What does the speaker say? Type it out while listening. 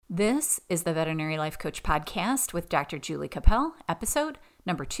This is the Veterinary Life Coach Podcast with Dr. Julie Capel, episode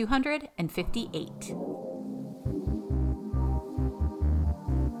number 258.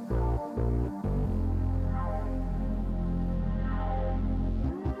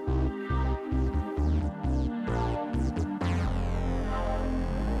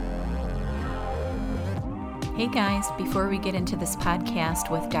 Hey guys, before we get into this podcast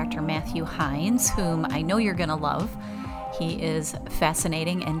with Dr. Matthew Hynes, whom I know you're going to love, he is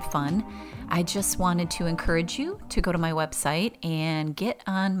fascinating and fun. I just wanted to encourage you to go to my website and get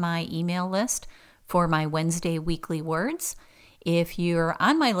on my email list for my Wednesday weekly words. If you're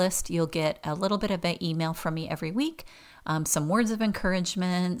on my list, you'll get a little bit of an email from me every week, some words of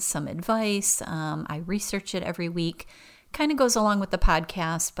encouragement, some advice. I research it every week. Kind of goes along with the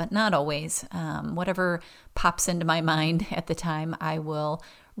podcast, but not always. Whatever pops into my mind at the time, I will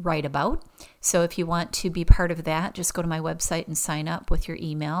write about. So if you want to be part of that, just go to my website and sign up with your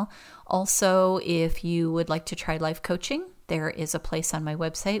email. Also, if you would like to try life coaching, there is a place on my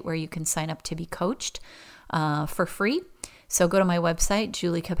website where you can sign up to be coached for free. So go to my website,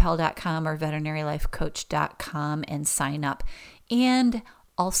 juliecapel.com or veterinarylifecoach.com and sign up. And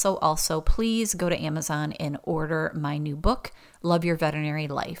also, please go to Amazon and order my new book, Love Your Veterinary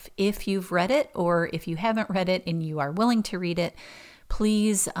Life. If you've read it or if you haven't read it and you are willing to read it,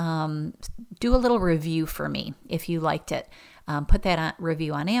 please do a little review for me if you liked it. Put that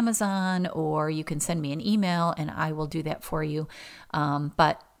review on Amazon, or you can send me an email and I will do that for you.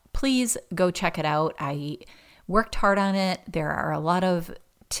 But please go check it out. I worked hard on it. There are a lot of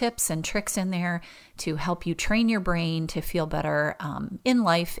tips and tricks in there to help you train your brain to feel better in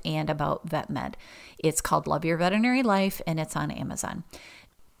life and about vet med. It's called Love Your Veterinary Life and it's on Amazon.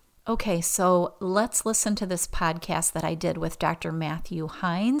 Okay, so let's listen to this podcast that I did with Dr. Matthew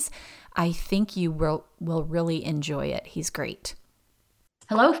Hynes. I think you will really enjoy it. He's great.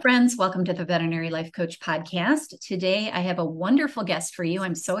 Hello, friends. Welcome to the Veterinary Life Coach Podcast. Today, I have a wonderful guest for you.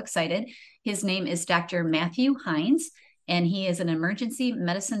 I'm so excited. His name is Dr. Matthew Hynes, and he is an emergency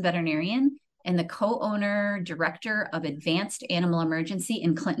medicine veterinarian and the co-owner, director of Advanced Animal Emergency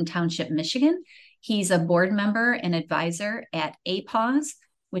in Clinton Township, Michigan. He's a board member and advisor at APAWS,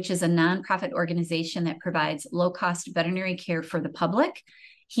 which is a nonprofit organization that provides low-cost veterinary care for the public.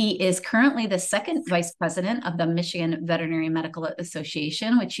 He is currently the second vice president of the Michigan Veterinary Medical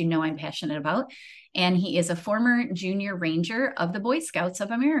Association, which you know I'm passionate about, and he is a former junior ranger of the Boy Scouts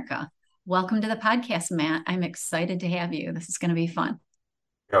of America. Welcome to the podcast, Matt. I'm excited to have you. This is going to be fun.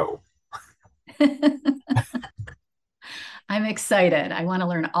 Go. I'm excited. I want to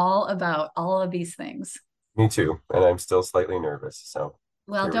learn all about all of these things. Me too. And I'm still slightly nervous. So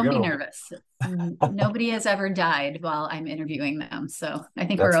Well, don't be nervous. Nobody has ever died while I'm interviewing them. So I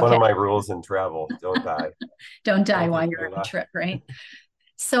think we're okay. That's one of my rules in travel. Don't die. Don't die while you're on a trip, right?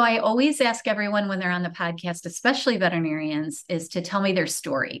 So I always ask everyone when they're on the podcast, especially veterinarians, is to tell me their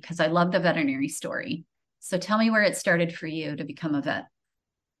story because I love the veterinary story. So tell me where it started for you to become a vet.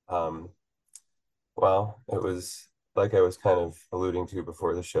 Well, it was like I was kind of alluding to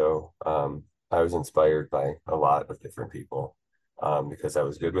before the show. I was inspired by a lot of different people because I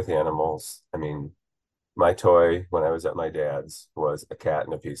was good with animals. I mean, my toy when I was at my dad's was a cat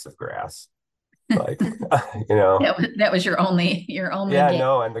and a piece of grass. Like, that was your only yeah, game.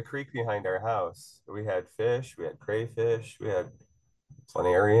 No, and the creek behind our house, we had fish, we had crayfish, we had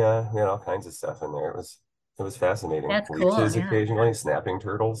planaria, we had all kinds of stuff in there. It was fascinating. That's cool. Leeches Yeah. occasionally, snapping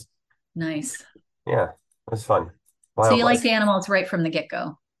turtles. Nice. Yeah, it was fun. So you liked animals right from the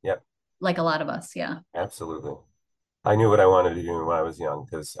get-go? Yep. Like a lot of us, yeah. Absolutely. I knew what I wanted to do when I was young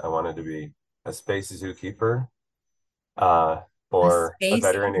because I wanted to be a space zookeeper or a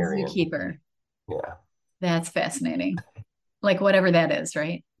veterinarian. Zookeeper. Yeah. That's fascinating. Like whatever that is,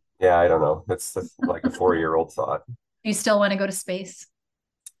 right? Yeah, I don't know. It's like a 4-year-old thought. Do you still want to go to space?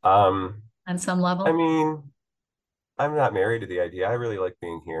 On some level? I mean, I'm not married to the idea. I really like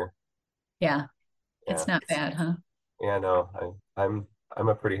being here. Yeah. It's not bad, huh? Yeah, no, I'm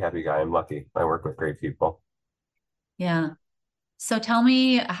a pretty happy guy. I'm lucky. I work with great people. Yeah. So tell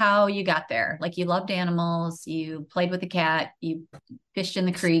me how you got there. Like you loved animals, you played with the cat, you fished in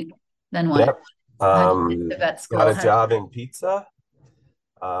the creek, then what? Yep. The vet school. Got a job in pizza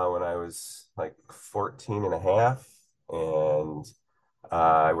when I was like 14 and a half. And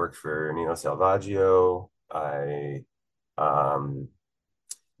I worked for Nino Salvaggio. I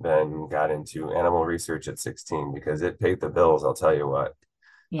then got into animal research at 16 because it paid the bills, I'll tell you what.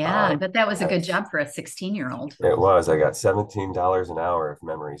 Yeah, I bet that was a good job for a 16-year-old. It was. I got $17 an hour, if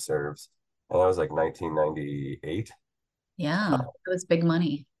memory serves. And that was like 1998. Yeah, it was big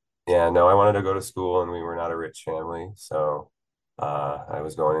money. Yeah, no, I wanted to go to school and we were not a rich family. So I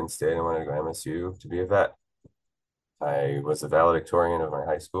was going in state. I wanted to go MSU to be a vet. I was a valedictorian of my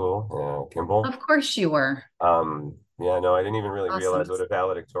high school in Kimball. Of course you were. Yeah, no, I didn't even really Awesome. realize what a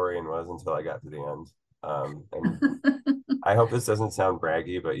valedictorian was until I got to the end. And I hope this doesn't sound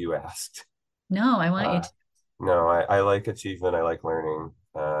braggy, but you asked. No, I want you Uh, to. no, I like achievement. I like learning.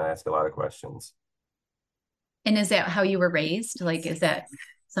 I ask a lot of questions. And is that how you were raised? Like, is that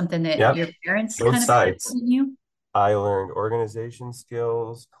something that Yep, your parents both kind of sides. instilled in you? I learned organization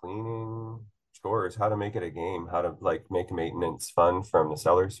skills, cleaning, chores, how to make it a game, how to like make maintenance fun from the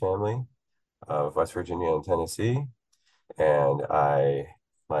Sellers family of West Virginia and Tennessee. And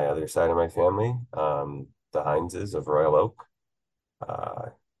my other side of my family, the Hyneses of Royal Oak, uh,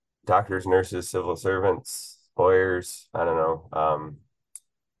 doctors, nurses, civil servants, lawyers. I don't know.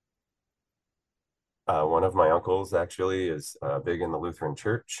 One of my uncles actually is big in the Lutheran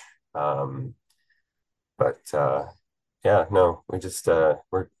Church. Um, but yeah, no,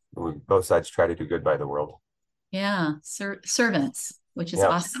 we both sides try to do good by the world. Yeah, servants, which is Yeah.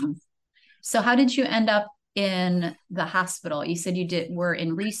 awesome. So how did you end up in the hospital? You said you did were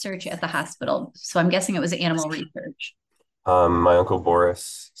in research at the hospital. So I'm guessing it was animal research. My uncle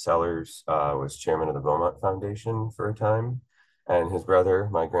Boris Sellers was chairman of the Beaumont Foundation for a time, and his brother,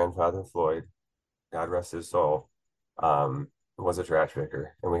 my grandfather Floyd, God rest his soul, was a trash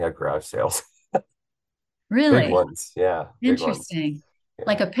picker, and we had garage sales. Big Really? ones, yeah, big ones. Interesting. Yeah,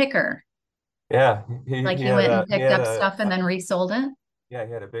 Like a picker. yeah. Like He he had went a and picked up stuff and then resold it. he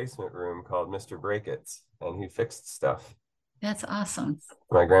had a basement room called Mr. Breakits, and he fixed stuff. That's awesome.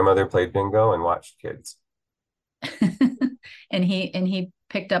 My grandmother played bingo and watched kids. And he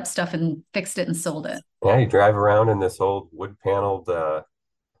picked up stuff and fixed it and sold it. Yeah, you drive around in this old wood paneled,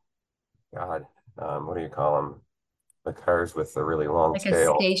 God, what do you call them? The cars with the really long Like a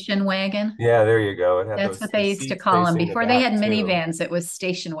tail. station wagon. Yeah, there you go. It had That's what the they used to seats call them. facing the Before they had back too. minivans, it was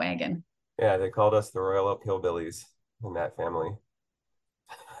station wagon. Yeah, they called us the Royal Oak Hillbillies in that family.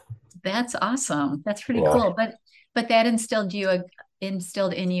 That's awesome. That's pretty Yeah, cool. But that instilled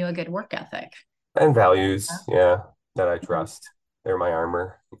in you a good work ethic. and values, yeah, that I Yeah. trust. They're my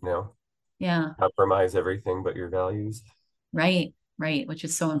armor, Yeah. compromise everything but your values. Right. Right. Which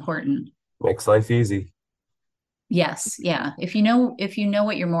is so important. Makes life easy. Yes. Yeah. If you know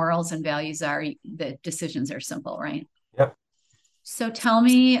what your morals and values are, the decisions are simple, right? Yep. So tell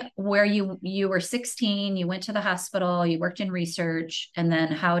me where you were 16, you went to the hospital, you worked in research, and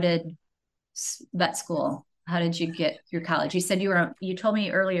then how did vet school? How did you get through college? You told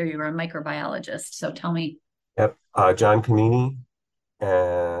me earlier you were a microbiologist. So tell me. Yep. John Canini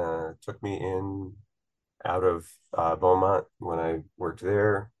took me in out of Beaumont when I worked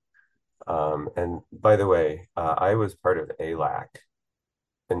there. And by the way, I was part of ALAC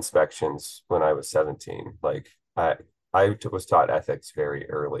inspections when I was 17. Was taught ethics very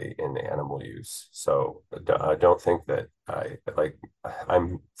early in animal use. So I don't think that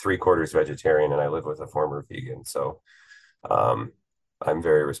I'm 3/4 vegetarian and I live with a former vegan. So um, I'm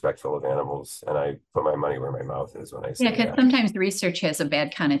very respectful of animals and I put my money where my mouth is when I Yeah, say because that. sometimes research has a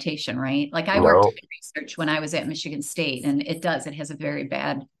bad connotation, right? Like I worked No, in research when I was at Michigan State, and it has a very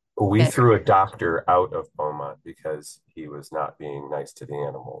we bad. threw a doctor out of Beaumont because he was not being nice to the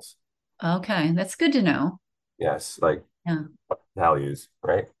animals. Okay, that's good to know. Yes, like Yeah, values,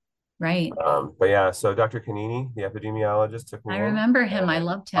 right? right. But yeah, so Dr. Canini, the epidemiologist, took I me in remember him. I and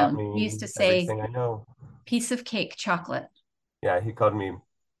loved taught him. He used me to say, everything I know. piece of cake, chocolate. Yeah, he called me,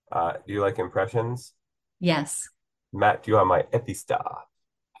 do you like impressions? Yes. Matt, do you have my Epistar?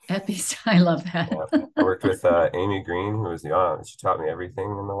 I love that. Yeah. I worked with Amy Green, who was she taught me everything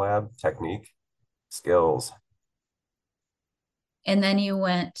in the lab, technique, skills. And then you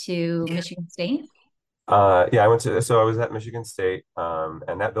went to Michigan State. Yeah, so I was at Michigan State,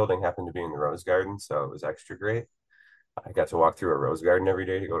 and that building happened to be in the Rose Garden, so it was extra great. I got to walk through a rose garden every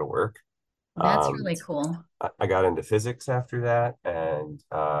day to go to work. That's Um, really cool. I got into physics after that and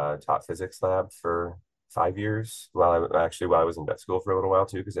taught physics lab for 5 years while I was in vet school for a little while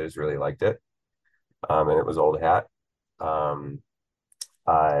too, because I just really liked it. And it was old hat. Um,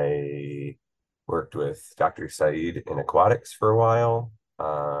 I worked with Dr. Saeed in aquatics for a while.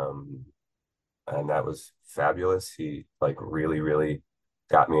 And that was fabulous. He like really, really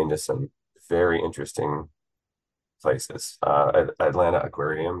got me into some very interesting places. Atlanta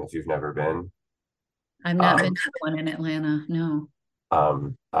Aquarium, if you've never been. I've not Um, been to one in Atlanta. No.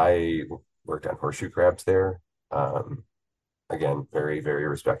 I worked on horseshoe crabs there. Um, Again, very, very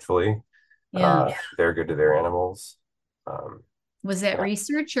respectfully. Yeah. They're good to their animals. Um, Was that yeah.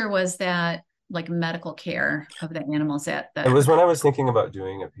 research or was that like medical care of the animals at It the? was when I was thinking about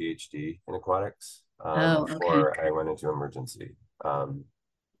doing a PhD in aquatics Oh, okay. before I went into emergency. Um,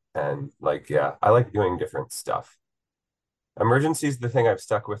 and like, yeah, I like doing different stuff. Emergency is the thing I've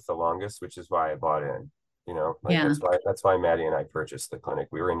stuck with the longest, which is why I bought in. Like Yeah. that's why Maddie and I purchased the clinic.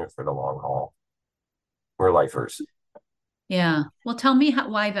 We were in it for the long haul. We're lifers. Yeah. Well, tell me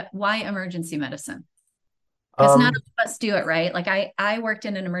why emergency medicine? Because not Um, all of us do it, right? Like I worked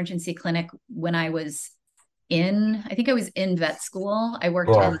in an emergency clinic when I was in, I think I was in vet school. I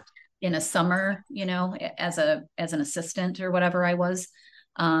worked yeah. in a summer, as an assistant or whatever I was.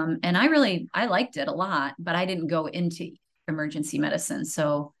 And I liked it a lot, but I didn't go into emergency medicine.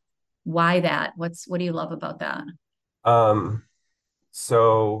 So why that? What do you love about that? Um,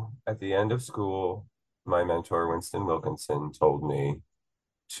 so at the end of school, my mentor, Winston Wilkinson, told me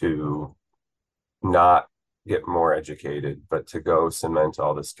to not get more educated, but to go cement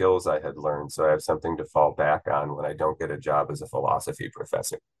all the skills I had learned so I have something to fall back on when I don't get a job as a philosophy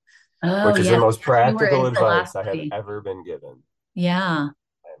professor, Oh, which is the yes. most You were practical in advice I have philosophy. ever been given. Yeah.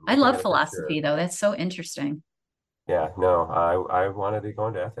 I'm I looking love at a picture. philosophy though. That's so interesting. Yeah, no, I wanted to go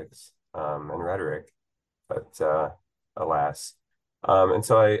into ethics and rhetoric, but alas. And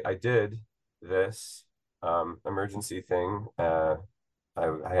so I did this emergency thing. I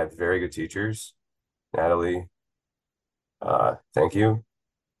had very good teachers. Natalie, thank you.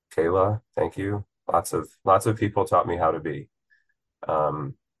 Kayla, thank you. Lots of people taught me how to be.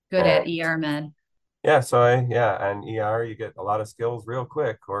 Um, Good and at ER med. yeah, yeah, and ER, you get a lot of skills real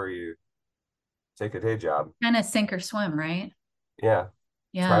quick, or you take a day job. Kind of sink or swim, right? Yeah,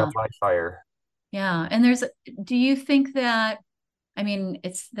 trial Yeah. by fire. Yeah. And do you think that, I mean,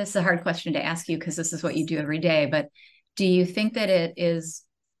 this is a hard question to ask you because this is what you do every day, but do you think that it is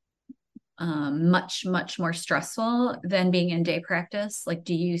much, much more stressful than being in day practice? Like,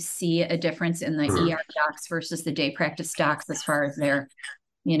 do you see a difference in the Hmm. ER docs versus the day practice docs as far as their,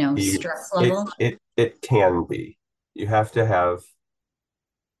 You, stress it level? it can be. You have to have.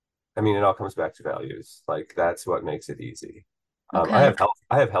 I mean, it all comes back to values. Like that's what makes it easy. Okay.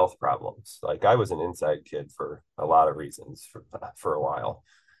 I have health problems. Like I was an inside kid for a lot of reasons for a while,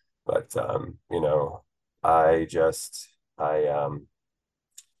 but I just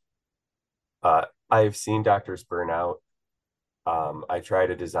I've seen doctors burn out. I try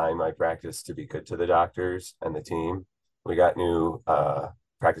to design my practice to be good to the doctors and the team. We got new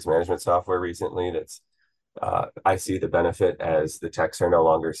practice management software recently that's I see the benefit as the techs are no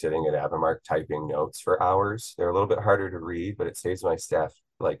longer sitting at Avamark typing notes for hours. They're a little bit harder to read, but it saves my staff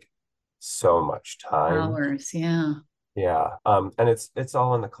like so much time. Hours. Yeah. Yeah. And it's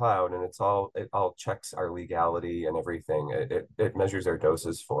all in the cloud and it all checks our legality and everything. It measures our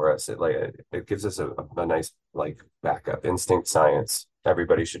doses for us. It gives us a nice like backup. Instinct science.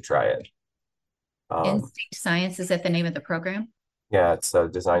 Everybody should try it. Um, Instinct Science, is that the name of the program? yeah, it's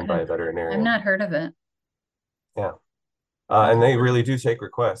designed by Okay. a I've veterinarian. not heard of it. Yeah. And Okay. they really do take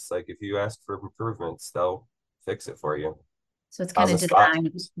requests. Like if you ask for improvements, they'll fix it for you So it's kind on of the spot,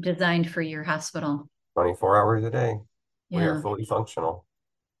 designed for your hospital. 24 hours a day. We are Yeah. fully functional.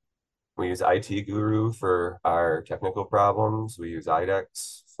 We use IT Guru for our technical problems. We use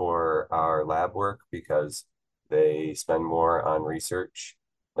IDEX for our lab work because they spend more on research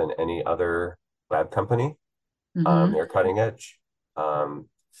than any other lab company. Hmm. They're cutting edge. Um,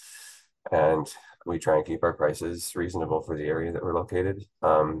 and we try and keep our prices reasonable for the area that we're located.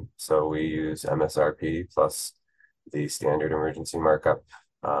 So we use MSRP plus the standard emergency markup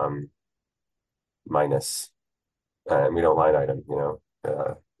minus, and we don't line item,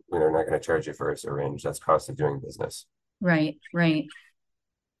 we're not going to charge you for a syringe. That's cost of doing business. Right, right.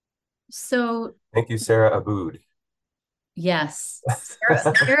 So Thank you, Sarah Abood. yes,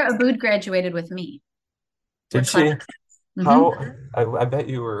 Sarah Abood graduated with me. We're Did class. she? Hmm. How? I bet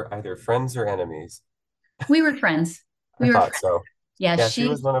you were either friends or enemies. We were friends. I We were thought friends. so. Yeah, Yeah, she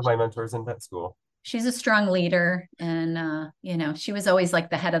was one of my mentors in vet school. she's a strong leader, and she was always like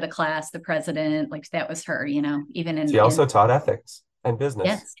the head of the class, the president. Like that was her. Even She in also taught ethics and business.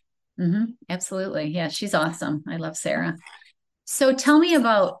 yes, absolutely. Yeah, she's awesome. I love Sarah. So tell me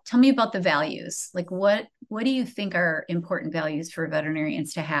about the values. Like what do you think are important values for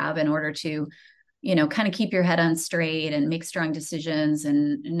veterinarians to have in order to, kind of keep your head on straight and make strong decisions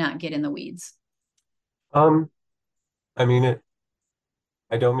and not get in the weeds? Um, I mean,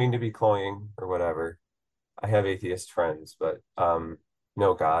 I don't mean to be cloying or whatever. I have atheist friends, but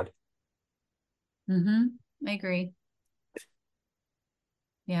no God. Mm-hmm. I agree.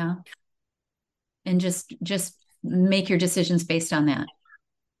 Yeah. And just make your decisions based on that.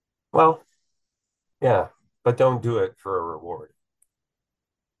 Well, yeah, but don't do it for a reward.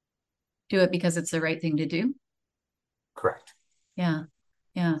 Do it because it's the right thing to do. Correct. Yeah.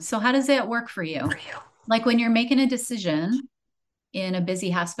 Yeah. So how does that work for you? Like when you're making a decision, in a busy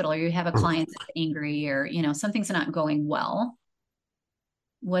hospital, or you have a client that's angry, or something's not going well,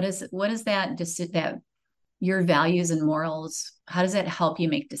 what is that your values and morals, how does that help you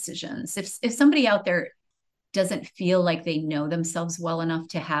make decisions? If somebody out there doesn't feel like they know themselves well enough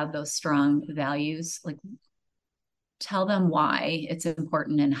to have those strong values, like, tell them why it's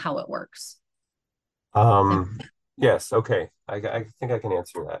important and how it works. Um, yes, okay. I think I can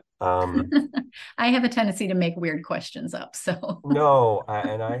answer that. I have a tendency to make weird questions up, so No,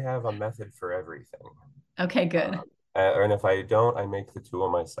 and I have a method for everything. okay, good. And if I don't, I make the tool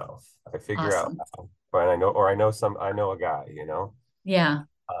myself. I figure out Awesome. how. Or I know a guy, you know. Yeah.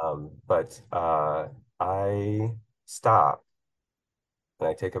 But I stop and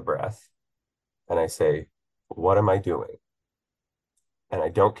I take a breath and I say, what am I doing? And I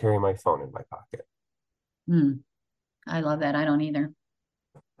don't carry my phone in my pocket. Hmm. I love that. I don't either.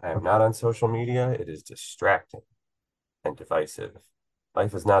 I am not on social media. It is distracting and divisive.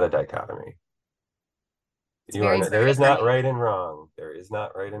 Life is not a dichotomy. It's very There is not brave. right and wrong. There is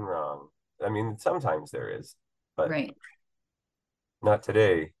not right and wrong. I mean, sometimes there is, but Right. not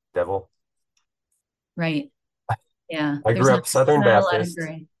today, devil. Right. Yeah. I There's grew not up there's Southern not a lot of Baptist.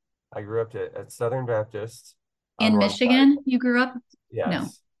 gray. I grew up at Southern Baptist on In one side. Michigan, you grew up? No.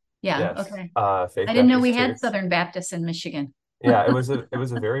 Yes, Yeah. yes. Okay. Faith I didn't know Baptist we had Church. Southern Baptists in Michigan. Yeah, it was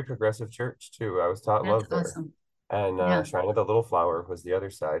a very progressive church too. I was taught That's love there. awesome. And Yeah. Shrine of the Little Flower was the other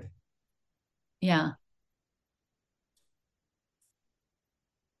side. Yeah.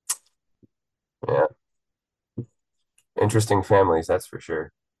 Yeah, interesting families, that's for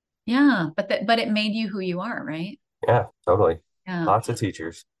sure. Yeah. But it made you who you are, right? Yeah, totally. Yeah. Lots of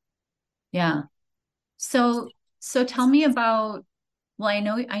teachers. Yeah. So tell me about, well, I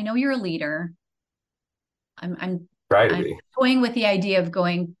know you're a leader. I'm I'm Try to I'm be. toying with the idea of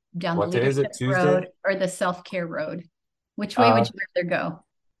going down the What day is leadership it? Tuesday? road or the self-care road. Which way would Uh, you rather go?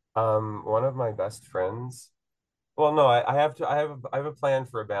 one of my best friends. Well, no, I have a plan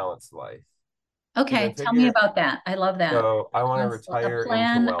for a balanced life because I Okay, tell me figure about that. I love that. so I want to A retire into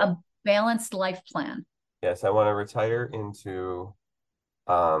plan, wealth. a balanced life plan. Yes, I want to retire into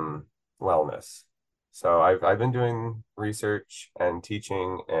um wellness. So I've been doing research and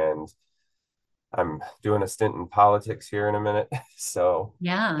teaching and I'm doing a stint in politics here in a minute. So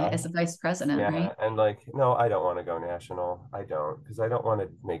Yeah, uh, as a vice president, yeah, right? and like no, I don't want to go national. I don't because I don't want to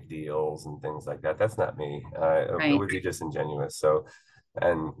make deals and things like that. That's not me. It Right. would be disingenuous. So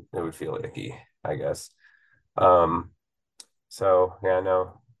and it would feel icky, I guess. Um, so yeah,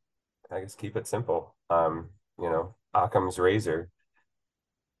 no, I guess keep it simple. Occam's razor.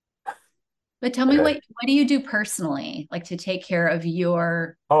 But tell me Uh, what do you do personally, like to take care of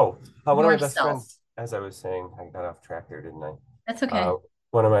oh, one of my best yourself? friends, as I was saying, I got off track there, didn't I? That's okay. Uh,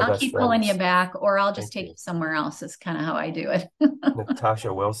 one of my I'll best keep pulling you friends, back, or I'll just thank take you you, somewhere else. Is kind of how I do it.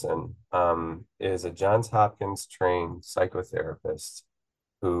 Natasha Wilson, is a Johns Hopkins trained psychotherapist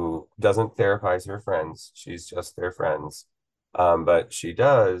who doesn't therapize her friends. She's just their friends. But she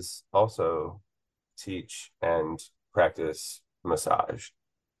does also teach and practice massage.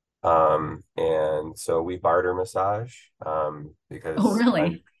 And so we barter massage Oh, because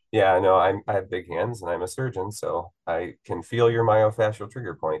really? yeah, I know I have big hands and I'm a surgeon, so I can feel your myofascial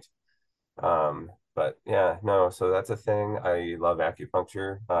trigger point. But yeah, no, so that's a thing. I love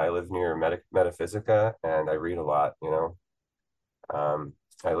acupuncture. I live near Metaphysica and I read a lot, you know.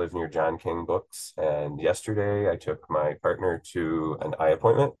 I live near John King Books, and yesterday I took my partner to an eye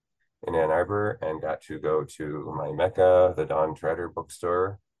appointment in Ann Arbor and got to go to my Mecca, the Dawn Treader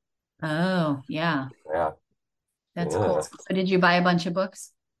bookstore. Oh, yeah. Yeah, That's yeah. cool. So did you buy a bunch of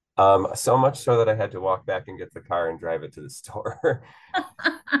books? So much so that I had to walk back and get the car and drive it to the store.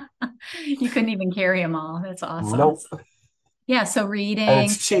 You couldn't even carry them all. That's awesome. Nope. Yeah, so And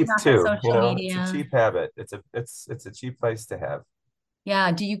reading, it's getting cheap off of too, you social know, it's a media. cheap habit. It's a cheap place to have.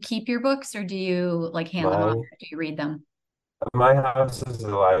 Yeah, do you keep your books or do you like hand them off My or do you read them? my house is a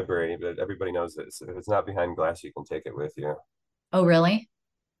library, but everybody knows this. If it's not behind glass, you can take it with you. Oh, really?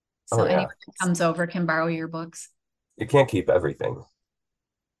 So Oh anyone yeah. who comes over can borrow your books? You can't keep everything.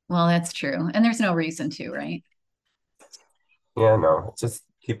 Well, that's true. And there's no reason to, right? Yeah, no, just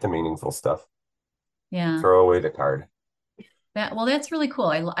keep the meaningful stuff. Yeah. Throw away the card. That's really cool.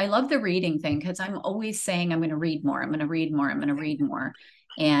 I love the reading thing because I'm always saying I'm going to read more. I'm going to read more. I'm going to read more.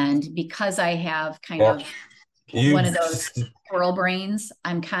 And because I have kind Yeah. of You one of those squirrel brains,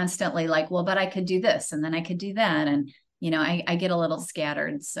 I'm constantly like, well, but I could do this and then I could do that. And, I get a little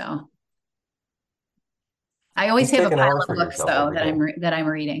scattered. So I always just have a take an pile hour of for books yourself though every that day. I'm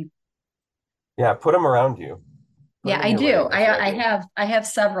reading. Yeah, put them around you. Put Yeah, them in I your way. do. That's what I I do. have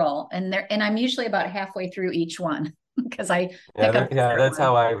several and I'm usually about halfway through each one. because I Yeah, pick up yeah, different that's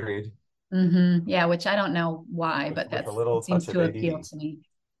how ones. I read Yeah, which I don't know why, but with a it little seems touch of to appeal ADD. to me.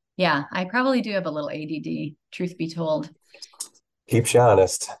 Yeah, I probably do have a little ADD, truth be told. Keeps you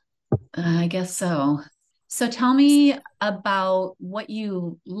honest. I guess so. So tell me about what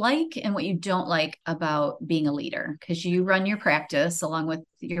you like and what you don't like about being a leader, because you run your practice along with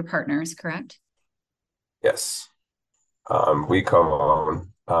your partners, correct? Yes. We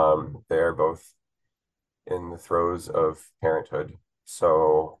co-own. They're both in the throes of parenthood.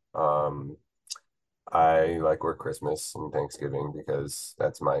 So I like work Christmas and Thanksgiving because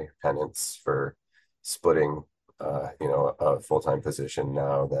that's my penance for splitting, a full-time position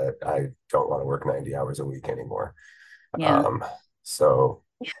now that I don't want to work 90 hours a week anymore. Yeah. Um, so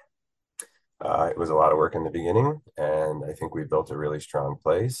it was a lot of work in the beginning, and I think we built a really strong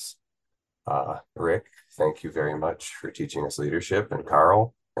place. Rick, thank you very much for teaching us leadership, and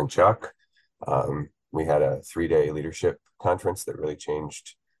Carl and Chuck. We had a 3-day leadership conference that really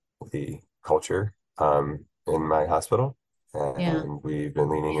changed the culture in my hospital, Yeah. and we've been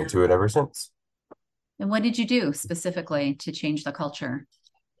leaning into it ever since. And what did you do specifically to change the culture?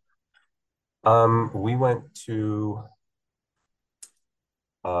 We went to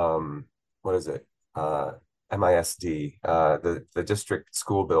um, what is it? MISD, the district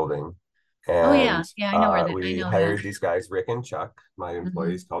school building, Oh yeah. and Yeah, I know where that I we know that. hired these guys, Rick and Chuck. My Mhm.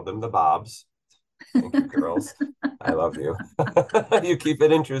 employees called them the Bobs. Thank you, girls. I love you. You keep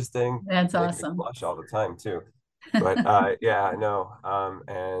it interesting. That's Make me awesome. blush all the time too. But yeah, I know.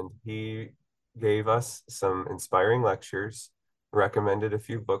 And he gave us some inspiring lectures, recommended a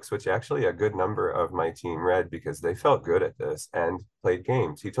few books, which actually a good number of my team read because they felt good at this and played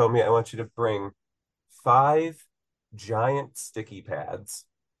games. He told me, I want you to bring 5 giant sticky pads.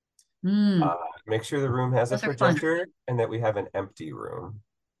 Mm, Make sure the room has a those are fun. projector and that we have an empty room.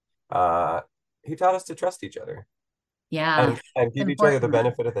 Uh, he taught us to trust each other Yeah. and It's give each other the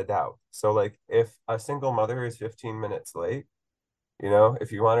important. benefit of the doubt. So like if a single mother is 15 minutes late,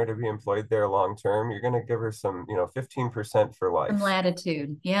 if you want her to be employed there long term, you're going to give her some, 15% for Some life.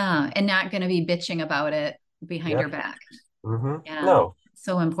 latitude. Yeah. And not going to be bitching about it behind her Yep. back. Yeah. No.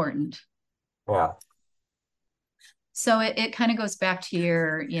 So important. Yeah. So it kind of goes back to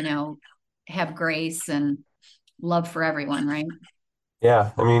your, have grace and love for everyone, right?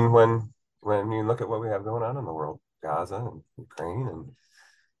 Yeah. I mean, when you look at what we have going on in the world, Gaza and Ukraine and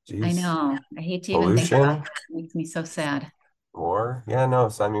I geez, know. I hate to even think about pollution, that. It makes me so sad. war. Yeah, no.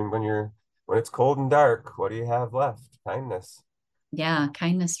 So I mean, when it's cold and dark, what do you have left? Kindness. Yeah,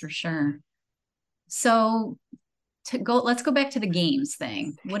 kindness for sure. So let's go back to the games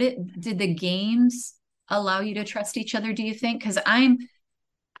thing. Did the games allow you to trust each other, do you think? Because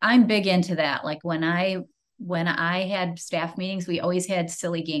I'm big into that. Like when I had staff meetings, we always had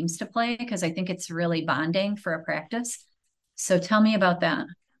silly games to play because I think it's really bonding for a practice. So tell me about that.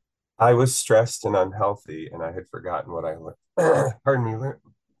 I was stressed and unhealthy, and I had forgotten what I learned. Pardon me,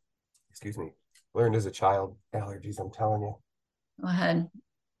 excuse me, learned as a child. Allergies, I'm telling you. Go ahead.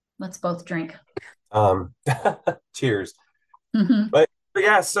 Let's both drink. Um, cheers. With But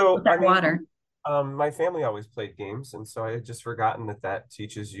yeah, so I that mean, water. my family always played games, and so I had just forgotten that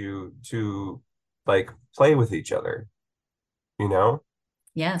teaches you to like play with each other. You know,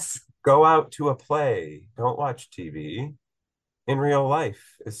 Yes. go out to a play. Don't watch TV. In real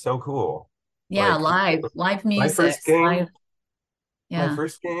life is so cool. Yeah, Like live my music, first game, live. my Yeah.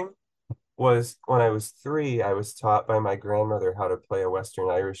 first game was when I was 3. I was taught by my grandmother how to play a Western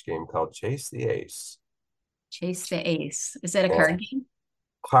Irish game called Chase the Ace. Chase the Ace. Is that a Yeah, card game?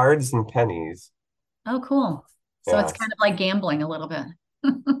 cards and pennies. Oh, cool. So it's Yeah. kind of like gambling a little bit.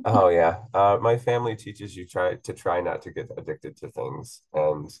 Oh yeah. My family teaches you try not to get addicted to things,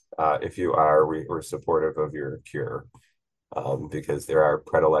 and if you are, we're supportive of your cure because there are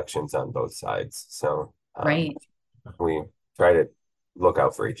predilections on both sides. So Right. we try to look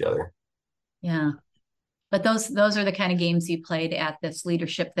out for each other. Yeah. But those are the kind of games you played at this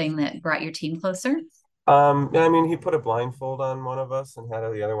leadership thing that brought your team closer. Yeah, I mean, he put a blindfold on one of us and had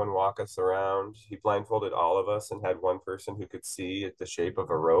the other one walk us around. He blindfolded all of us and had one person who could see the shape of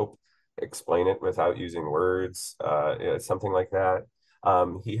a rope, explain it without using words, yeah, something like that.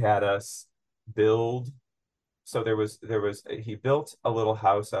 He had us build. So he built a little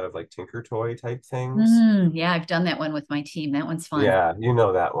house out of like Tinker Toy type things. Yeah, I've done that one with my team. That one's fun. Yeah, you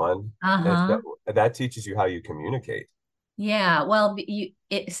know that one. Uh-huh. That teaches you how you communicate. Yeah. Well,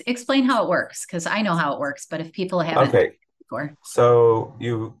 explain how it works because I know how it works, but if people haven't Okay, before. so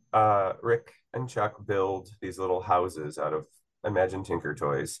Rick and Chuck build these little houses out of Imagine Tinker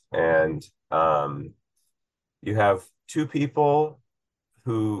Toys, and you have 2 people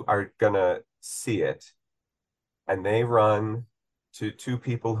who are gonna see it, and they run to two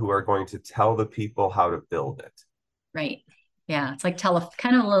people who are going to tell the people how to build it. Right. Yeah. It's like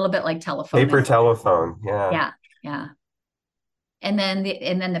kind of a little bit like telephone. Paper telephone. Yeah. Yeah. Yeah. And then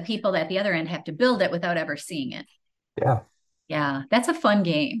the people at the other end have to build it without ever seeing it. Yeah. Yeah. That's a fun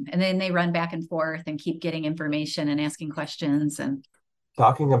game. And then they run back and forth and keep getting information and asking questions. And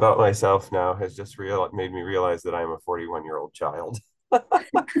Talking about myself now has just made me realize that I'm a 41-year-old child.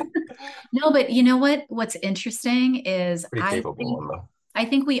 no, but you know what? What's interesting is Pretty capable one though. I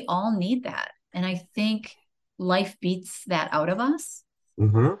think we all need that. And I think life beats that out of us.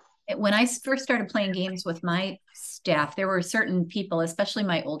 Mm-hmm. When I first started playing games with my staff, there were certain people, especially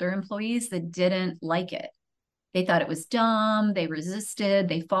my older employees, that didn't like it. They thought it was dumb, they resisted,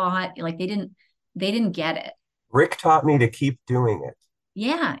 they fought, like they didn't get it. Rick taught me to keep doing it.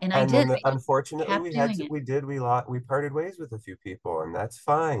 Yeah, and I And did. then I just unfortunately kept doing it. we parted ways with a few people, and that's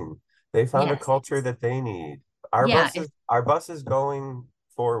fine. They found a Yes. culture that they need. Yeah, Our bus is going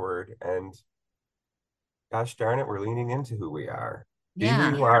forward, and gosh darn it, we're leaning into who we are. Be who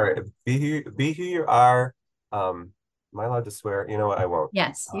yeah. you are. Be who you are. Am I allowed to swear? You know what? I won't.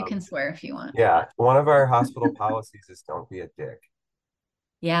 Yes, you can Um, swear if you want. yeah, one of our hospital policies is don't be a dick.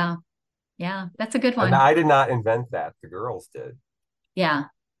 Yeah. Yeah, that's a good And one. I did not invent that. The girls did. Yeah.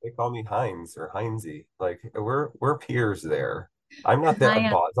 They call me Hynes or Hinesy. Like we're peers there. I'm not My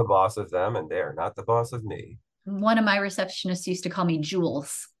the boss of them, and they're not the boss of me. one of my receptionists used to call me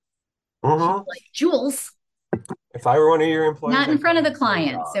Jules. She's Hmm. like, Jules, If I were one of your employees, not in I'd call front of the you Bird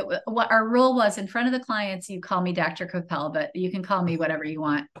clients. Dog. What our rule was in front of the clients, you call me Dr. Capel, but you can call me whatever you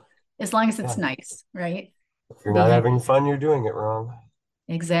want, as long as it's Yeah. nice, right? If you're not Behave. having fun, you're doing it wrong.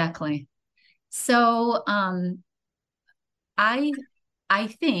 Exactly. So I I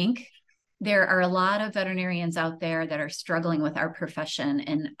think there are a lot of veterinarians out there that are struggling with our profession.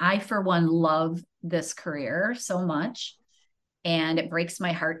 And I, for one, love this career so much. And it breaks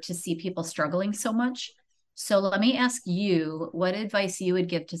my heart to see people struggling so much. So let me ask you what advice you would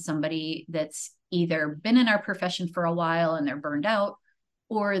give to somebody that's either been in our profession for a while and they're burned out,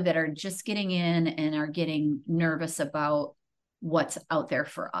 or that are just getting in and are getting nervous about what's out there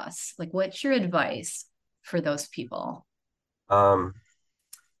for us. Like, what's your advice for those people? Um,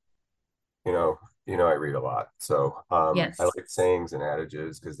 I read a lot, so I Yes. like sayings and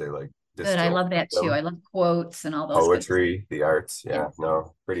adages because they like Good. I distill love that too. wisdom, I love quotes and all those good. poetry, the arts. Yeah. Yeah,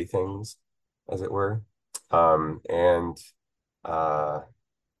 no, pretty things, as it were. And uh,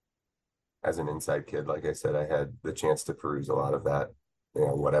 as an inside kid, like I said, I had the chance to peruse a lot of that,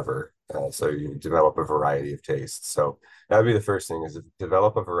 whatever. So you develop a variety of tastes. So that would be the first thing is to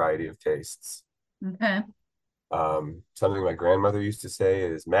develop a variety of tastes. Okay. Something my grandmother used to say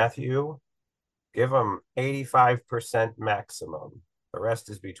is, Matthew, give them 85% maximum. The rest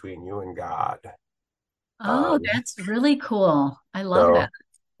is between you and God. Oh, Um, that's really cool. I love that.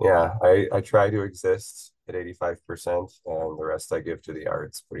 so yeah, I try to exist at 85% and the rest I give to the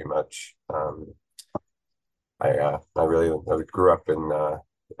arts pretty much. I grew up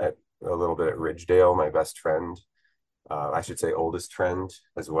at a little bit at Ridgedale. My best friend, I should say oldest friend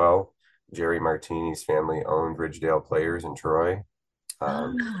as well. Jerry Martini's family owned Ridgedale Players in Troy.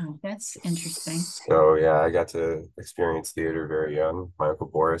 Um, Oh, that's interesting. so yeah, I got to experience theater very young. My uncle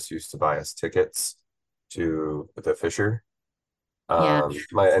Boris used to buy us tickets to the Fisher. Yeah.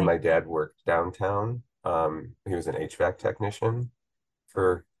 My dad worked downtown. He was an HVAC technician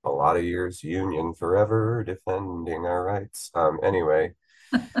for a lot of years, union forever, defending our rights. Anyway,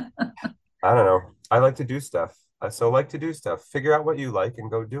 I don't know. I like to do stuff. I so like to do stuff. Figure out what you like and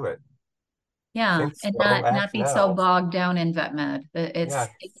go do it. Yeah. Think And slow, not act be so now. bogged down in vet med. Yeah.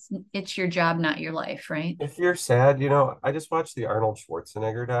 It's your job, not your life, right? If you're sad, I just watched the Arnold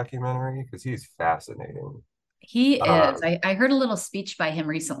Schwarzenegger documentary because he's fascinating. He is. Um, I heard a little speech by him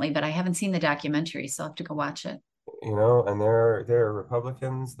recently, but I haven't seen the documentary, so I'll have to go watch it. and there are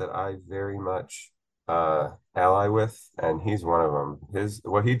Republicans that I very much ally with, and he's one of them. His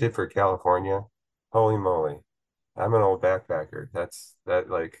what he did for California, holy moly. I'm an old backpacker. That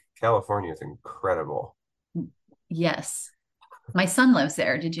like California is incredible. Yes. My son lives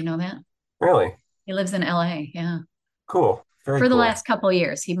there. Did you know that? Really He lives in LA. Yeah. cool. Very For the cool. last couple of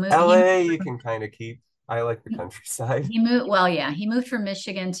years. LA, you can kind of keep. I like the countryside. He moved, well, yeah, he moved from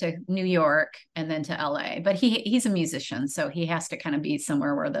Michigan to New York and then to LA. But he's a musician, so he has to kind of be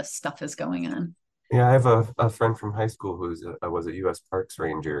somewhere where the stuff is going on. Yeah, I have a friend from high school was a U.S. Parks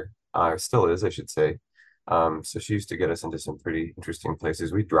Ranger, still is, I should say. So she used to get us into some pretty interesting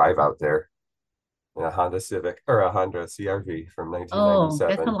places. We drive out there in a Honda Civic or a Honda CRV from Oh,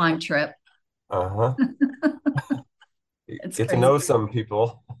 that's a 1997. long trip. Uh-huh. It's Get to crazy. know some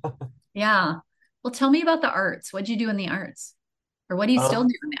people. Yeah. Well, tell me about the arts. What'd you do in the arts? Or what do you still Um,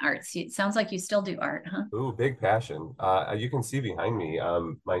 do in the arts? It sounds like you still do art, huh? Ooh, big passion. You can see behind me,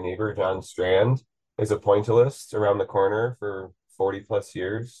 my neighbor John Strand is a pointillist around the corner for 40 plus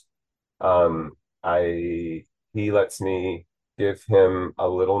years. Um, I He lets me give him a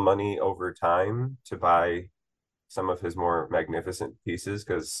little money over time to buy some of his more magnificent pieces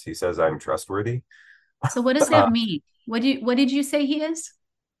because he says I'm trustworthy. So what does Uh, that mean? What did you say he is?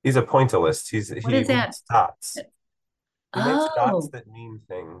 he's a pointillist. What He is that? makes dots. He makes dots Oh, that mean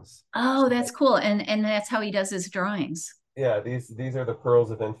things. oh, So that's like, cool. And that's how he does his drawings. yeah, these are the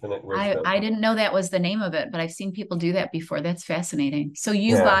pearls of infinite I wisdom. didn't know that was the name of it, but I've seen people do that before. That's fascinating. So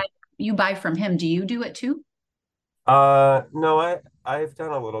Yeah. you buy from him. Do you do it too? No, I've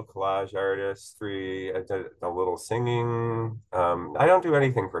done a little collage artistry. I did a little singing. I don't do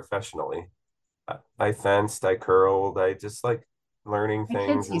anything professionally. I fenced, I curled, I just like learning My things,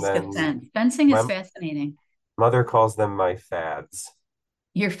 kids and used to then fence. Fencing is my fascinating. mother calls them my fads.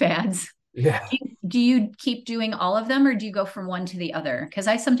 Your fads. Yeah. Do you keep doing all of them or do you go from one to the other? Because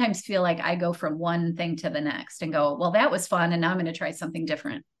I sometimes feel like I go from one thing to the next and go, well, that was fun. And now I'm going to try something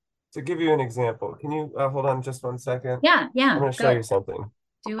different. To give you an example, can you hold on just 1 second? Yeah, I'm yeah, going to show go. you something.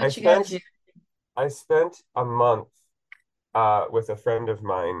 Do I what you got to spent do. I spent a month with a friend of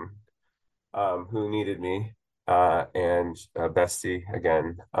mine who needed me and bestie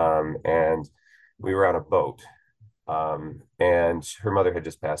again, and we were on a boat, and her mother had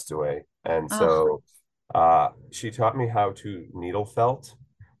just passed away, and Oh, so she taught me how to needle felt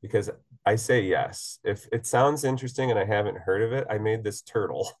because I say yes. If it sounds interesting and I haven't heard of it, I made this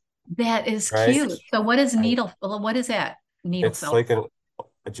turtle, that is right? cute. So what is I, needle? Well, what is that? Needle it's felt. like a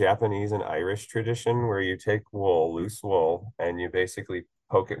Japanese and Irish tradition where you take wool, loose wool, and you basically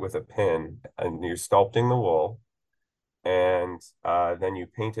poke it with a pin and you're sculpting the wool, and then you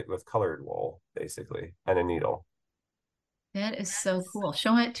paint it with colored wool, basically, and a needle. That is so cool.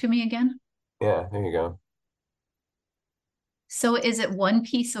 Show it to me again. Yeah, there you go. So is it one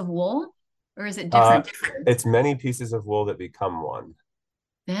piece of wool or is it Uh, different colors? it's many pieces of wool that become one.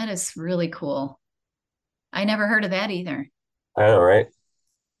 That is really cool. I never heard of that either. I know, right?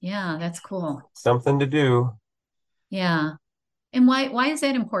 Yeah, that's cool. Something to do. Yeah. And why is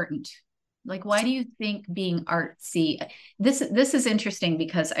that important? Like why do you think being artsy? This is interesting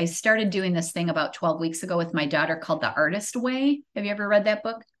because I started doing this thing about 12 weeks ago with my daughter called The Artist Way. Have you ever read that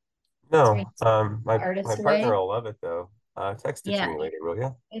book? It's No, The my Artist partner Way. will love it though. Text it to Yeah, me later, will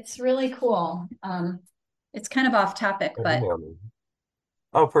you? it's really cool. It's kind of off topic, Or but email me.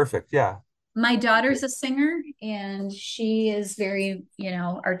 Oh, perfect. Yeah. my daughter's a singer and she is very,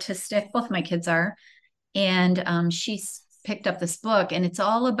 artistic. Both my kids are. And she's picked up this book and it's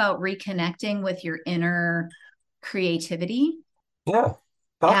all about reconnecting with your inner creativity. Yeah.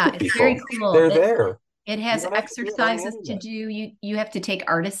 Talk Yeah, to it's very people. cool. They're It there. it You has don't have to do it on the exercises to internet. do. You have to take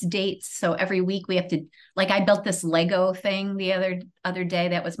artist dates. So every week we have to, like, I built this Lego thing the other day.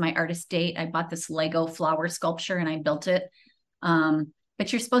 That was my artist date. I bought this Lego flower sculpture and I built it.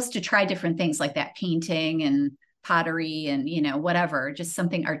 But you're supposed to try different things like that, painting and pottery and whatever, just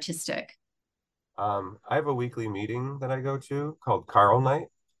something artistic. I have a weekly meeting that I go to called Carl Night.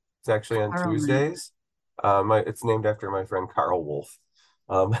 It's actually on Carl night. Tuesdays. It's named after my friend Carl Wolf.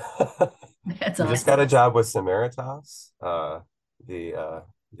 Um, That's he just got awesome. a job with Samaritas,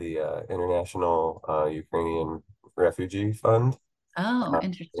 the international Ukrainian refugee fund. Oh, Yeah,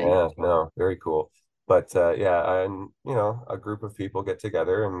 interesting. no, very cool. But yeah, and a group of people get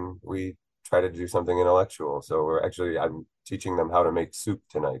together and we try to do something intellectual. So I'm teaching them how to make soup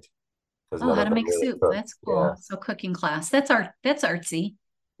tonight because Oh, none how of to them make really soup. cook. That's Yeah. cool. So cooking class. That's art. That's artsy.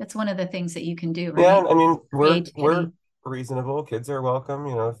 That's one of the things that you can do, Yeah, right? and I mean we're Creativity. reasonable. Kids are welcome,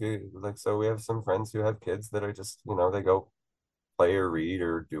 if you like. So we have some friends who have kids that are just, they go play or read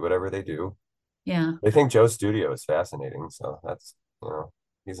or do whatever they do. Yeah. They think Joe's studio is fascinating, so that's,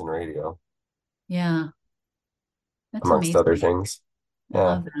 he's in radio Yeah. That's amongst other amazing. things. I Yeah,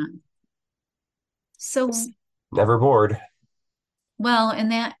 love that. So, never bored. well,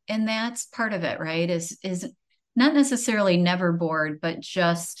 and that's part of it, right? Is not necessarily never bored, but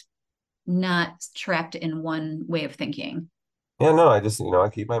just not trapped in one way of thinking. Yeah, no, I just, I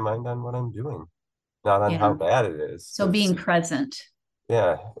keep my mind on what I'm doing, not on how Yeah. bad it is. So Because being present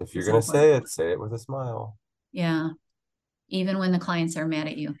yeah, if you're is gonna important. say it with a smile. Yeah. Even when the clients are mad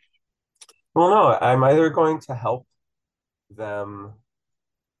at you. Well, no, I'm either going to help them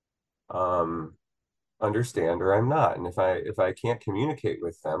um understand or I'm not. And if I can't communicate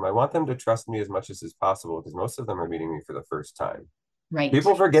with them, I want them to trust me as much as is possible because most of them are meeting me for the first time. Right.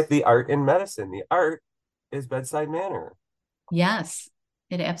 People forget the art in medicine. The art is bedside manner. Yes.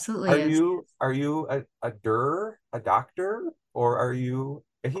 It absolutely Are is. you a doctor, or are you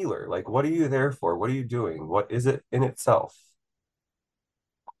a healer? Like, what are you there for? What are you doing? What is it in itself?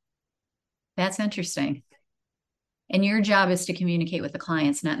 That's interesting. And your job is to communicate with the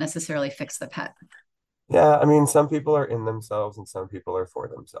clients, not necessarily fix the pet. Yeah, I mean, some people are in themselves and some people are for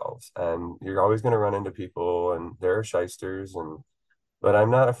themselves. And you're always going to run into people and there are shysters and but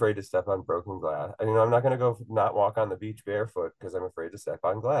I'm not afraid to step on broken glass. And, I'm not going to go not walk on the beach barefoot because I'm afraid to step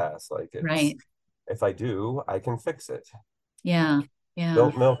on glass. Like it's Right. if I do, I can fix it. Yeah. Yeah.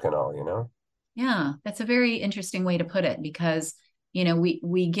 Spilt milk and all. Yeah. That's a very interesting way to put it because,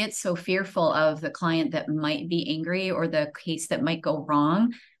 we get so fearful of the client that might be angry or the case that might go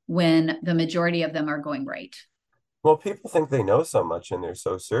wrong when the majority of them are going right. Well, people think they know so much and they're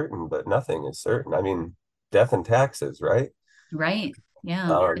so certain, but nothing is certain. I mean, death and taxes, right? Right.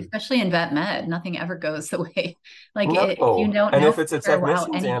 Yeah. Um, Especially in vet med, nothing ever goes the way. Like if you no. don't And know if it's a figure out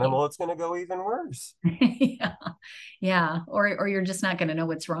technician's anything. animal, it's going to go even worse. Yeah. Yeah. Or you're just not going to know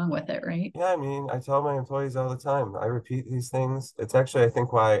what's wrong with it, right? Yeah, I mean, I tell my employees all the time. I repeat these things. It's actually, I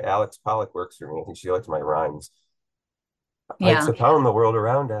think, why Alex Pollock works for me. I think she likes my rhymes. Pikes Yeah. a pound the world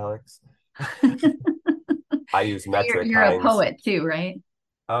around, Alex. I use metric, You're a Hynes. poet too, right?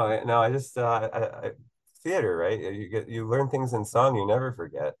 Oh no, I just theater, right? You learn things in song you never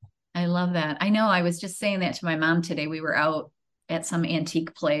forget. I love that. I know I was just saying that to my mom today. We were out at some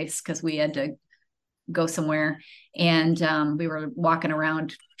antique place because we had to go somewhere and we were walking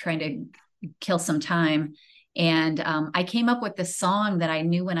around trying to kill some time. And I came up with this song that I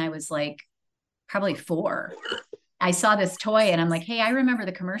knew when I was like probably 4. I saw this toy and I'm like, hey, I remember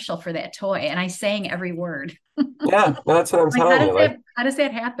the commercial for that toy. And I sang every word. Yeah, that's what I'm Like, telling you. Like how does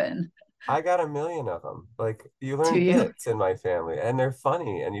that happen I got a million of them. Like you to learn you? bits in my family, and they're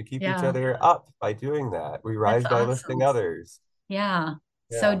funny, and you keep each Yeah, other up by doing that. We that's rise by lifting awesome. others. Yeah.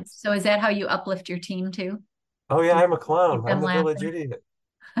 Yeah. So is that how you uplift your team too? Oh yeah, Do you I'm a keep clown. I'm them the village laughing? idiot.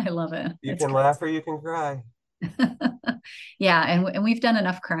 I love it. You It's can good. laugh or you can cry. Yeah, and we've done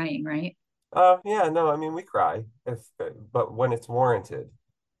enough crying, right? Yeah, no, I mean we cry but when it's warranted.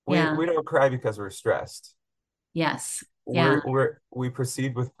 We Yeah. we don't cry because we're stressed. Yes. Yeah. We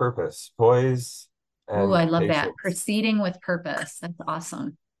proceed with purpose, poise, Ooh, and I love that. patience. Proceeding with purpose. That's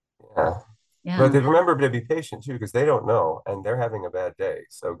awesome. Yeah. But Yeah. they remember to be patient too, because they don't know and they're having a bad day.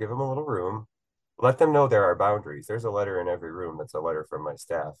 So give them a little room. Let them know there are boundaries. There's a letter in every room that's a letter from my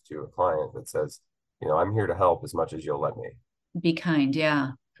staff to a client that says, I'm here to help as much as you'll let me. Be kind.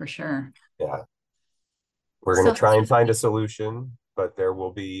 Yeah, for sure. Yeah. We're going So to try and find a solution, but there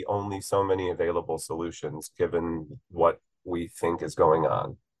will be only so many available solutions given what we think is going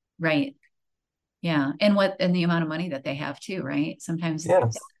on. right. Yeah. And the amount of money that they have too, right? Sometimes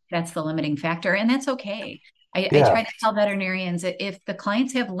Yes. that's the limiting factor, and that's okay. I Yeah. try to tell veterinarians that if the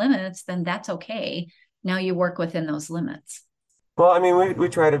clients have limits, then that's okay. Now you work within those limits. Well, I mean, we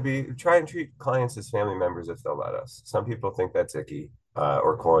try and treat clients as family members if they'll let us. Some people think that's icky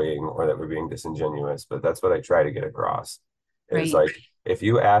or cloying or that we're being disingenuous, but that's what I try to get across is Right. like, if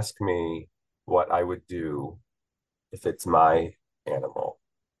you ask me what I would do if it's my animal,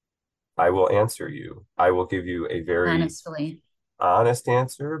 I will answer you. I will give you a very Honestly. honest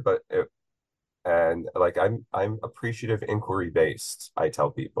answer, and like I'm appreciative inquiry based. I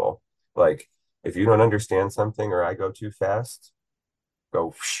tell people like if you don't understand something or I go too fast,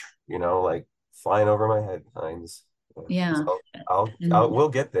 go like flying over my head, Hynes. Yeah. So And we'll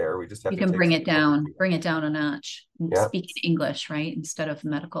get there. We just have you to can take some time. bring it down a notch, and Yeah. speak in English, right? Instead of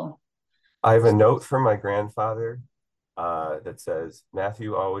medical. I have a note from my grandfather that says,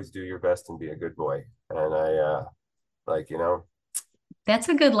 Matthew, always do your best and be a good boy. And I like, That's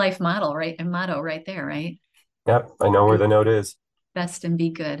a good life model, right? A motto right there, right? yep, I know where Do the note is. best and be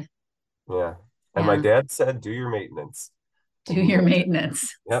good. Yeah. And my Yeah. dad said, do your maintenance. And Do he your meant it.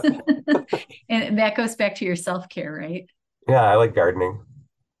 maintenance. Yep. And that goes back to your self-care, right? Yeah, I like gardening.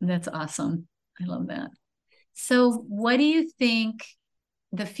 That's awesome. I love that. So, what do you think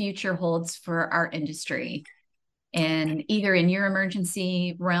the future holds for our industry? And either in your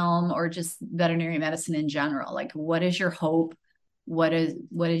emergency realm or just veterinary medicine in general, like what is your hope? What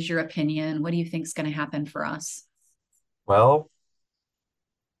is your opinion? What do you think is going to happen for us? Well,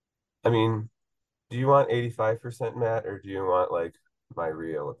 I mean, do you want 85% Matt or do you want like my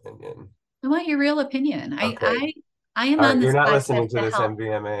real opinion? I want your real opinion. Okay. I am All on right. You're this not podcast listening to to this help.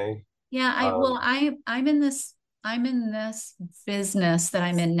 MVMA. Yeah, I'm in this business that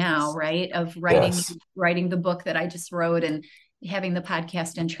I'm in now, right? Of Yes. writing the book that I just wrote and having the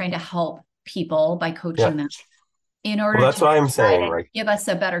podcast and trying to help people by Yeah. coaching them in Well, order that's to why I'm try saying to like, give us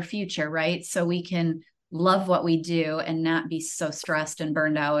a better future, right? So we can love what we do and not be so stressed and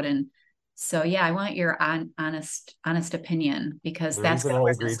burned out. And so, yeah, I want your honest opinion, because The that's reason I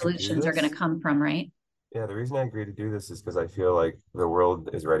where the agreed to do solutions are going to this, come from, right? yeah, the reason I agreed to do this is because I feel like the world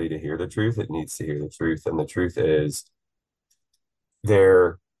is ready to hear the truth. It needs to hear the truth. And the truth is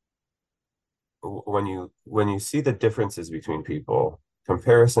there when you see the differences between people,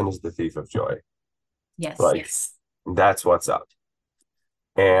 comparison is the thief of joy. Yes. Like that's what's up.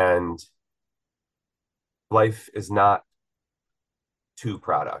 And life is not two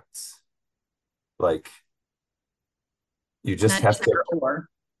products. Like you It's just not have to, either or.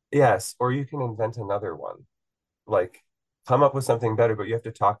 yes, or you can invent another one. Like come up with something better, but you have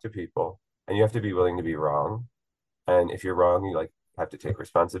to talk to people and you have to be willing to be wrong. And if you're wrong, you like have to take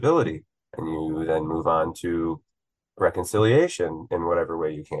responsibility and you then move on to reconciliation in whatever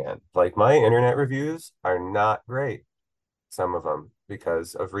way you can. Like my internet reviews are not great, some of them,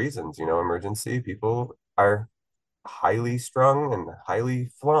 because of reasons, emergency. People are highly strung and highly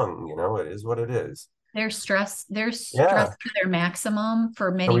flung, it is what it is. They're stressed Yeah. to their maximum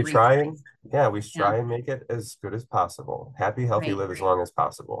for So many we reasons. try and yeah, we Yeah. try and make it as good as possible. Happy, healthy, Right. live as long as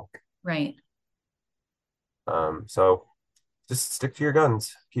possible. Right. So just stick to your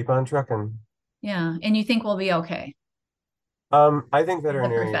guns, keep on trucking. Yeah. And you think we'll be okay I think as a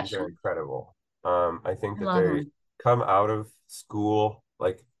veterinarians are profession? incredible. I think I that love they them. come out of school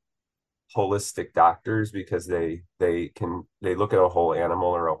like holistic doctors because they look at a whole animal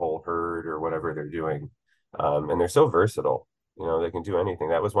or a whole herd or whatever they're doing, and they're so versatile. They can do anything.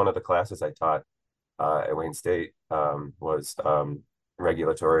 That was one of the classes I taught at Wayne State, was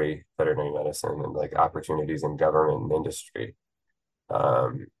regulatory veterinary medicine and like opportunities in government and industry.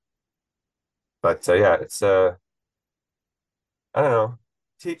 Um, but yeah, it's I don't know,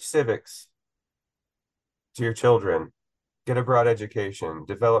 teach civics to your children, get a broad education,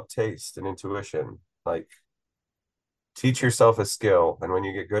 develop taste and intuition. Like teach yourself a skill, and when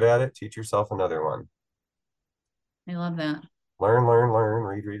you get good at it, teach yourself another one. I love that. Learn, learn, learn,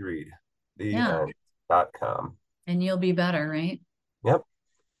 read, read, read. The Yeah. end.com. And you'll be better, right? Yep.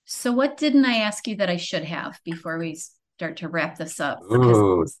 So what didn't I ask you that I should have before we start to wrap this up? Because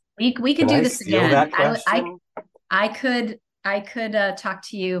Ooh, we could can do I this steal again. that question? I could talk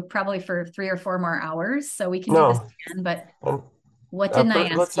to you probably for 3 or 4 more hours, so we can do this No. again. But And, what didn't I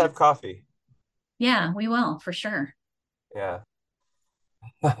ask let's you? have coffee. Yeah, we will for sure. Yeah.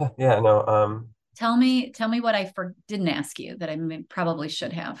 Yeah, no. Tell me what didn't ask you that probably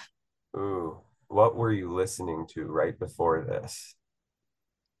should have. Ooh, what were you listening to right before this?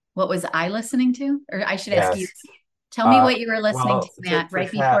 What was I listening to? Or I should ask you, Yes. tell me Uh, what you were listening to, well, Matt, for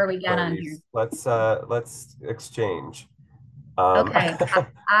right before chat, we got on here. please. Let's exchange. Um, Okay.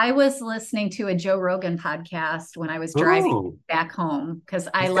 I was listening to a Joe Rogan podcast when I was driving ooh, back home because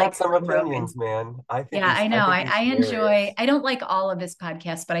I he's like got some Joe Rogan. opinions, man. Yeah, I I know. think I he's enjoy, hilarious. I don't like all of his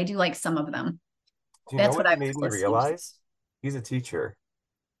podcasts, but I do like some of them. Do you know That's what what I he was made me listening to. realize? He's a teacher.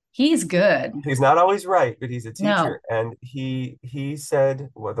 He's good. He's not always right, but he's a No, teacher. And he said,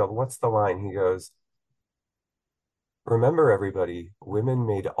 what's the line? He goes, "Remember, everybody, women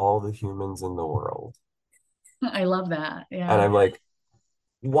made all the humans in the world." I love that. And Yeah. I'm like,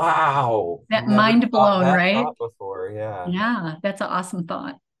 wow, That never mind thought blown, that right? thought before. Yeah. Yeah, that's an awesome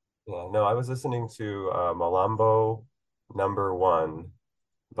thought. Yeah. No, I was listening to Malambo Number One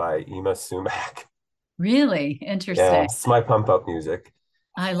by Ema Sumac. Really Yeah, interesting. it's my pump up music.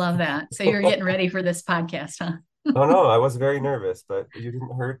 I love that. So you're getting ready for this podcast, huh? Oh no, I was very nervous, but you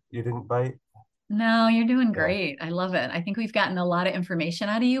didn't hurt, you didn't bite. No, you're doing Yeah. great. I love it. I think we've gotten a lot of information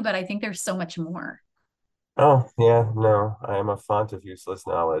out of you, but I think there's so much more. Oh, yeah, no, I am a font of useless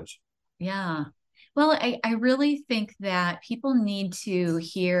knowledge. Yeah. Well, I really think that people need to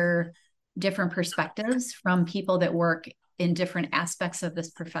hear different perspectives from people that work in different aspects of this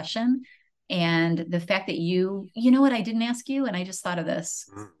profession. And the fact that you know what, I didn't ask you, and I just thought of this.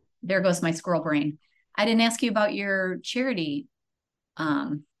 Mm. There goes my squirrel brain. I didn't ask you about your charity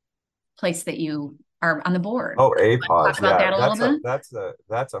um, place that you are on the board. Oh, a Talk pause. about Yeah, that a little bit.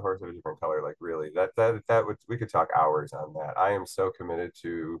 that's a horse of a different color. Like really, that would we could talk hours on that. I am so committed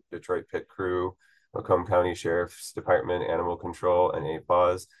to Detroit Pit Crew, Macomb County Sheriff's Department, Animal Control, and a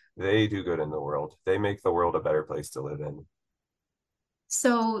pause. They do good in the world. They make the world a better place to live in.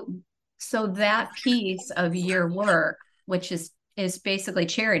 So, so that piece of your work, which is basically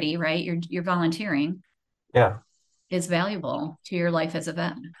charity, right? You're volunteering, Yeah, is valuable to your life as a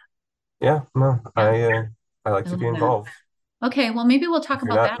vet. yeah. No, Yeah, I like I to love be that. involved. Okay, well, maybe we'll talk If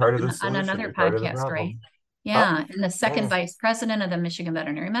you're about not that part of the on solution, another you're part of the podcast, right? problem. Oh, Yeah, and the second yeah. vice president of the Michigan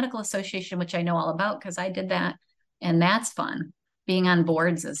Veterinary Medical Association, which I know all about because I did that, and that's fun. Being on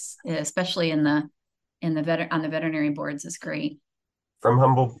boards is especially in the in the on the veterinary boards is great. From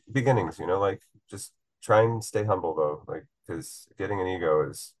humble beginnings, like just try and stay humble though, like because getting an ego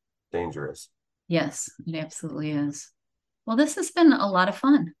is dangerous. Yes, it absolutely is. Well, this has been a lot of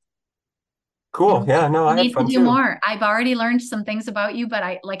fun. Cool. And Yeah, no, we I had need to fun do too. more. I've already learned some things about you, but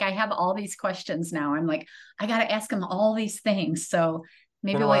I have all these questions now. I'm like, I got to ask them all these things. So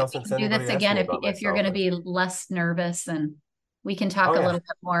It's been maybe a we while since can do anybody this asked again me if about you're going myself. to be less nervous, and we can Oh talk a yeah, little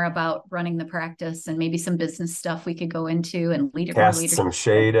bit more about running the practice and maybe some business stuff we could go into and more cast some leadership.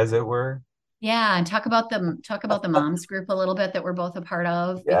 shade, as it were. Yeah, and talk about the moms group a little bit that we're both a part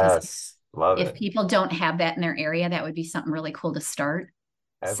of, because Yes, love if it. people don't have that in their area, that would be something really cool to start.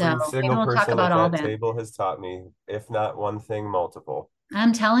 So Every maybe single we'll talk person about at all that that. table has taught me, if not one thing, multiple.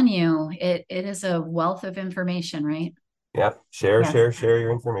 I'm telling you, it is a wealth of information, right? Yep. Share, Yes. share, share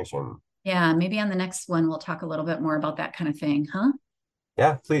your information. Yeah, maybe on the next one we'll talk a little bit more about that kind of thing, huh?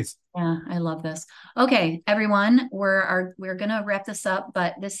 Yeah, please. Yeah, I love this. Okay, everyone, we're gonna wrap this up,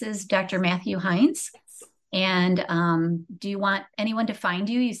 but this is Dr. Matthew Hynes. And do you want anyone to find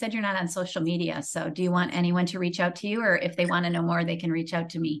you? You said you're not on social media, so do you want anyone to reach out to you, or if they want to know more, they can reach out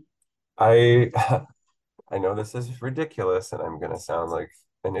to me? I I know this is ridiculous and I'm gonna sound like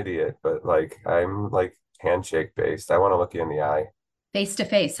an idiot, but like I'm like handshake based. I want to look you in the eye. Face to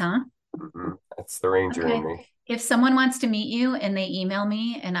face, huh? That's the ranger in Okay. me. If someone wants to meet you and they email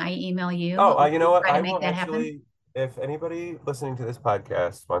me and I email you, Oh, we you know can what? try to I make will that happen. actually, if anybody listening to this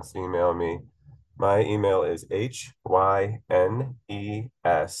podcast wants to email me, my email is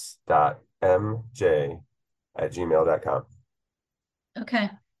hynes.mj@gmail.com. Okay.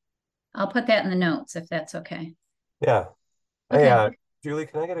 I'll put that in the notes if that's okay. Yeah. Hey, Okay. Julie,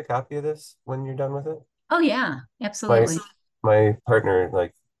 can I get a copy of this when you're done with it? Oh yeah, My absolutely. my partner,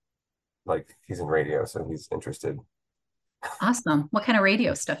 like he's in radio, so he's interested. Awesome. What kind of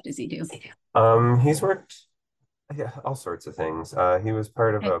radio stuff does he do? He's worked, yeah, all sorts of things. He was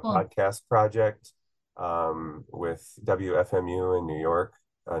part of Okay, a cool. podcast project with WFMU in New York,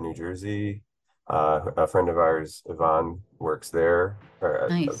 New Jersey. A friend of ours, Yvonne, works there, or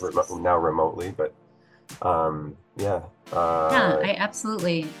Nice. now remotely, but yeah.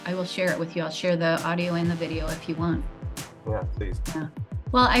 Yeah, I will share it with you. I'll share the audio and the video if you want. Yeah, please. Yeah.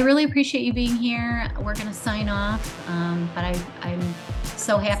 Well, I really appreciate you being here. We're going to sign off, but I'm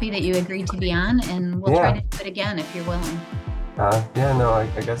so happy that you agreed to be on, and we'll try Yeah. to do it again if you're willing. Yeah, no, I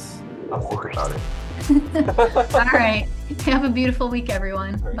guess I'll think about All it. right. Have a beautiful week,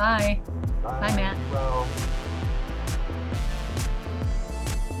 everyone. All right. Bye. Bye. Bye, Matt. Well.